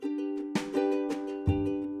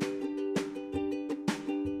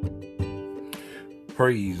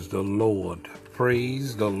Praise the Lord.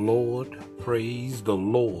 Praise the Lord. Praise the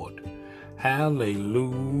Lord.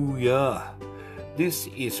 Hallelujah. This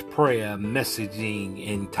is prayer messaging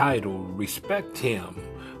entitled Respect Him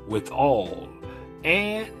with All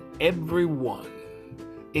and Everyone.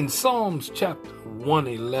 In Psalms chapter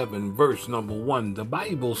 111, verse number 1, the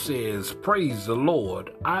Bible says, Praise the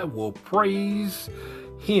Lord. I will praise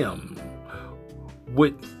him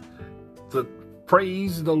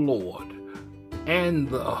praise the Lord and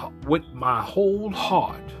with my whole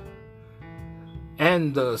heart,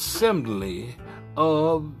 and the assembly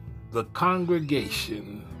of the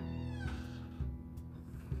congregation.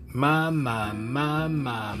 My.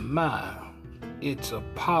 It's a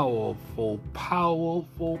powerful,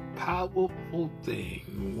 powerful, powerful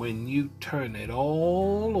thing when you turn it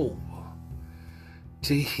all over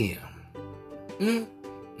to him.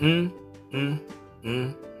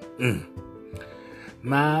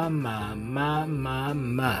 My.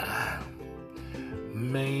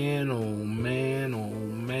 Man, oh man,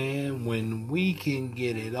 when we can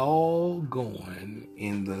get it all going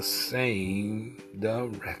in the same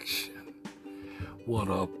direction. What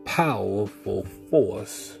a powerful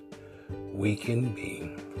force we can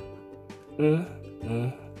be.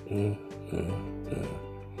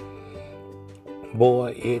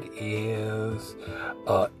 Boy, it is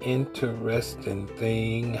an interesting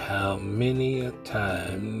thing how many a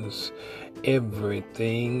times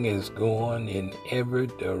everything is going in every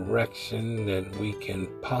direction that we can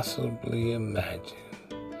possibly imagine.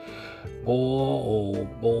 Boy,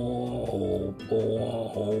 oh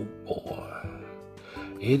boy.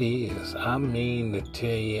 It is. I mean to tell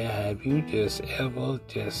you, have you just ever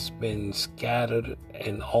been scattered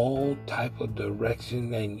in all type of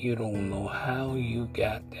direction and you don't know how you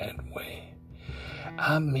got that way?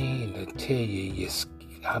 I mean to tell you, you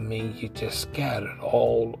just scattered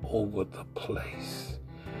all over the place.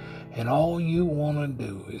 And all you want to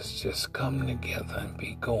do is just come together and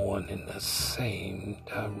be going in the same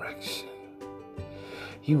direction.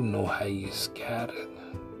 You know how you scattered.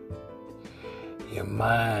 Your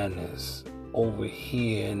mind is over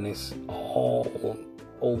here and it's all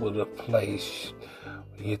over the place.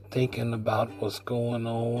 You're thinking about what's going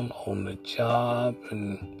on the job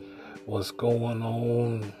and what's going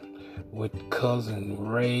on with Cousin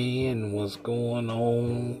Ray and what's going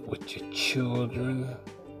on with your children,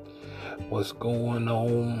 what's going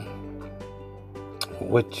on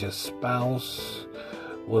with your spouse,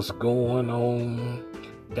 what's going on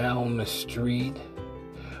down the street,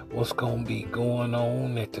 what's going to be going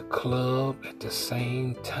on at the club at the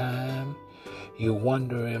same time. You're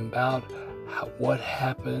wondering about what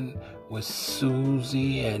happened with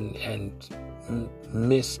Susie and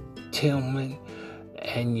Miss Tillman,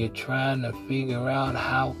 and you're trying to figure out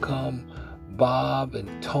how come Bob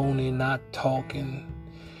and Tony not talking.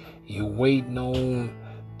 You're waiting on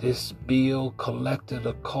this bill collector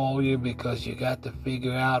to call you because you got to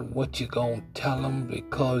figure out what you're going to tell them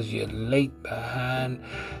because you're late behind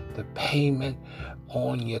the payment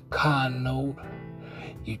on your car note.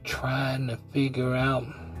 You're trying to figure out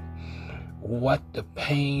what the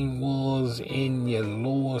pain was in your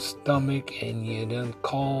lower stomach, and you done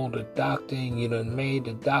called the doctor and you done made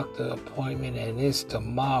the doctor appointment and it's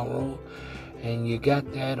tomorrow, and you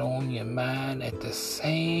got that on your mind at the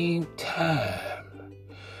same time.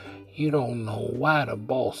 You don't know why the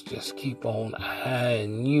boss just keep on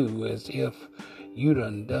eyeing you as if you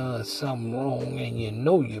done something wrong, and you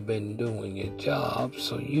know you've been doing your job,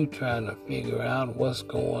 so you trying to figure out what's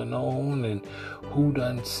going on and who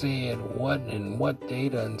done said what and what they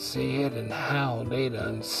done said and how they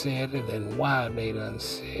done said it and why they done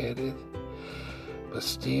said it. But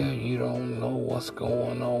still you don't know what's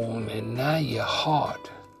going on, and now your heart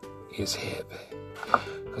is heavy.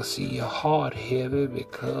 Because see, your heart heavy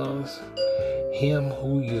because him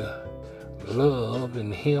who you love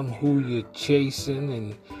and him who you're chasing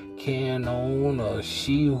and carrying on, or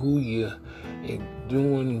she who you're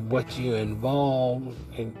doing what you're involved,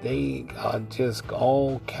 and they are just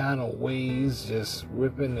all kind of ways just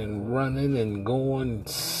ripping and running and going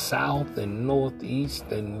south and northeast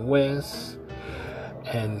and west,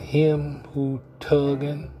 and him who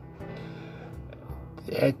tugging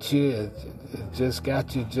at you just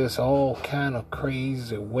got you just all kind of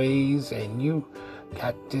crazy ways, and you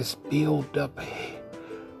got this built up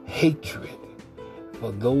hatred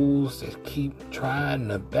for those that keep trying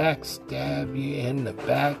to backstab you in the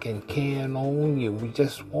back and can on you. We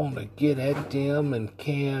just want to get at them and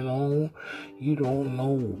can on. You don't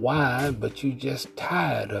know why, but you just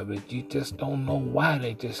tired of it. You just don't know why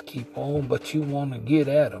they just keep on, but you want to get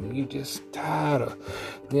at them. You just tired of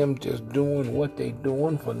them just doing what they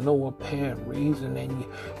doing for no apparent reason, and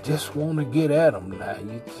you just want to get at them now.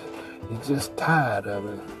 You're just tired of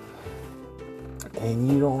it.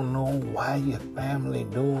 And you don't know why your family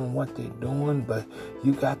doing what they doing, but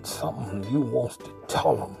you got something you wants to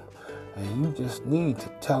tell them. And you just need to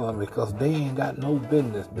tell them because they ain't got no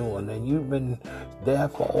business doing. And you've been there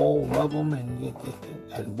for all of them.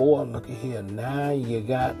 And boy, look at here. Now you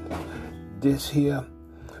got this here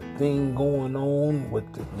thing going on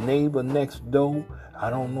with the neighbor next door. I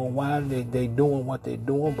don't know why they doing what they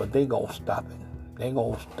doing, but they gonna stop it. They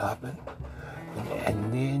gonna stop it.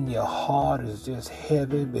 And then your heart is just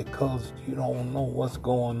heavy because you don't know what's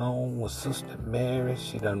going on with Sister Mary.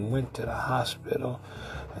 She done went to the hospital,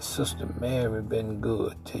 and Sister Mary been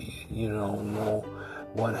good to you. You don't know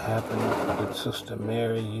what happened with Sister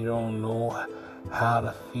Mary. You don't know how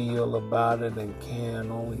to feel about it and can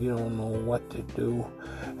on. You don't know what to do.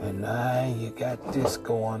 And now you got this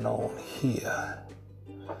going on here.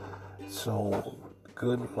 So,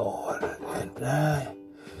 good Lord. And now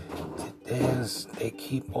they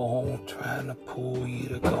keep on trying to pull you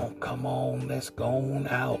to go. Come on, let's go on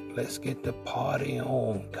out. Let's get the party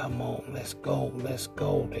on. Come on, let's go. Let's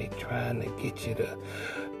go. They trying to get you to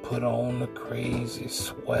put on the crazy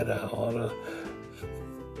sweater or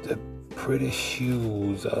the pretty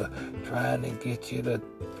shoes, or trying to get you to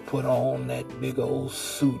put on that big old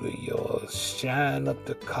suit of yours, shine up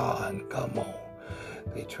the car and come on.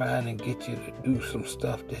 They trying to get you to do some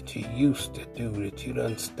stuff that you used to do that you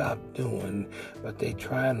done stopped doing, but they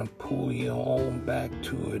trying to pull you on back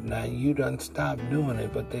to it. Now you done stopped doing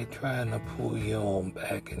it, but they trying to pull you on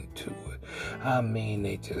back into it. I mean,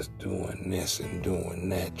 they just doing this and doing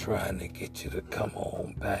that, trying to get you to come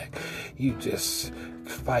on back. You just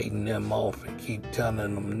fighting them off and keep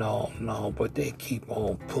telling them no, but they keep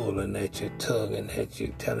on pulling at you, tugging at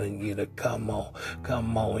you, telling you to come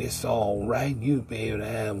on, it's all right. You be able to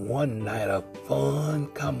have one night of fun.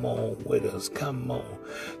 Come on with us, come on.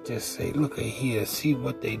 Just say, look at here, see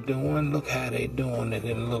what they doing, look how they doing it,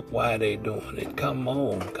 and look why they doing it. Come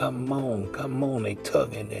on. They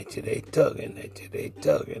tugging at you, they tugging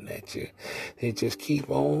at you. They just keep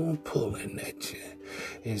on pulling at you.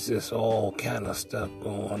 It's just all kind of stuff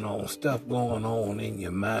going on in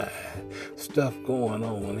your mind, stuff going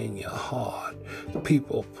on in your heart,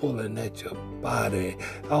 people pulling at your body,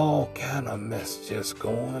 all kind of mess just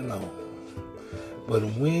going on. But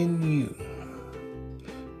when you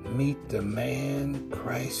meet the man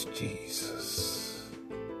Christ Jesus,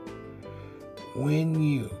 when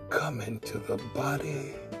you come into the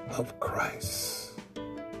body of Christ,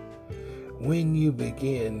 when you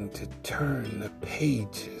begin to turn the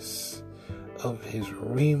pages of his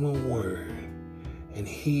Rhema word and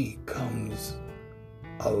he comes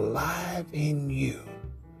alive in you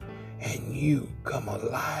and you come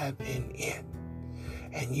alive in it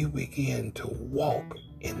and you begin to walk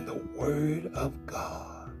in the word of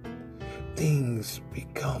God, things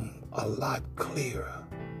become a lot clearer.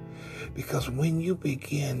 Because when you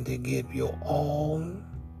begin to give your all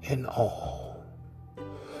and all,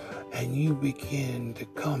 and you begin to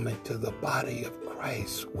come into the body of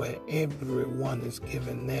Christ where everyone is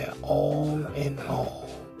given their all and all,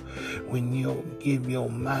 when you give your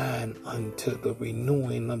mind unto the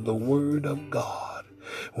renewing of the word of God,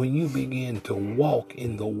 when you begin to walk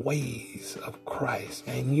in the ways of Christ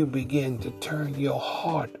and you begin to turn your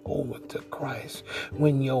heart over to Christ,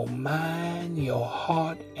 when your mind, your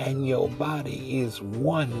heart, and your body is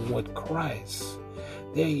one with Christ,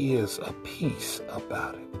 there is a peace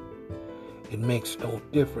about it. It makes no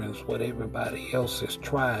difference what everybody else is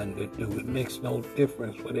trying to do. It makes no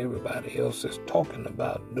difference what everybody else is talking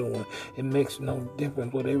about doing. It makes no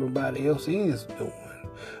difference what everybody else is doing.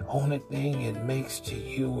 Only thing it makes to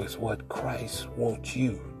you is what Christ wants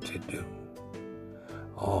you to do.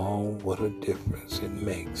 Oh, what a difference it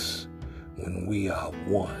makes when we are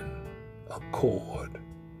one accord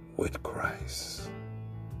with Christ.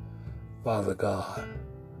 Father God,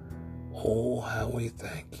 oh, how we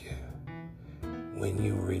thank you when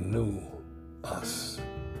you renew us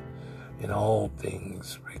and all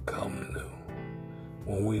things become new.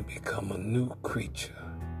 When we become a new creature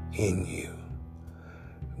in you.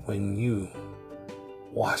 When you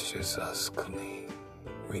washes us clean,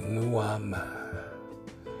 renew our mind,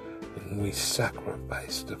 and we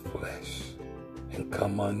sacrifice the flesh and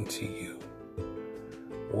come unto you.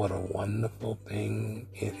 What a wonderful thing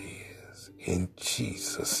it is. In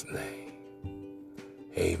Jesus' name,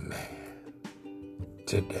 amen.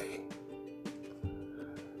 Today,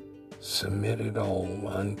 submit it all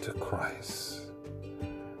unto Christ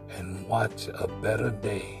and watch a better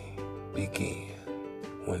day begin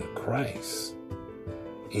when Christ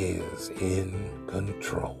is in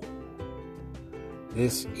control.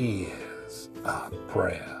 This is our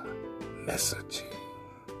prayer message.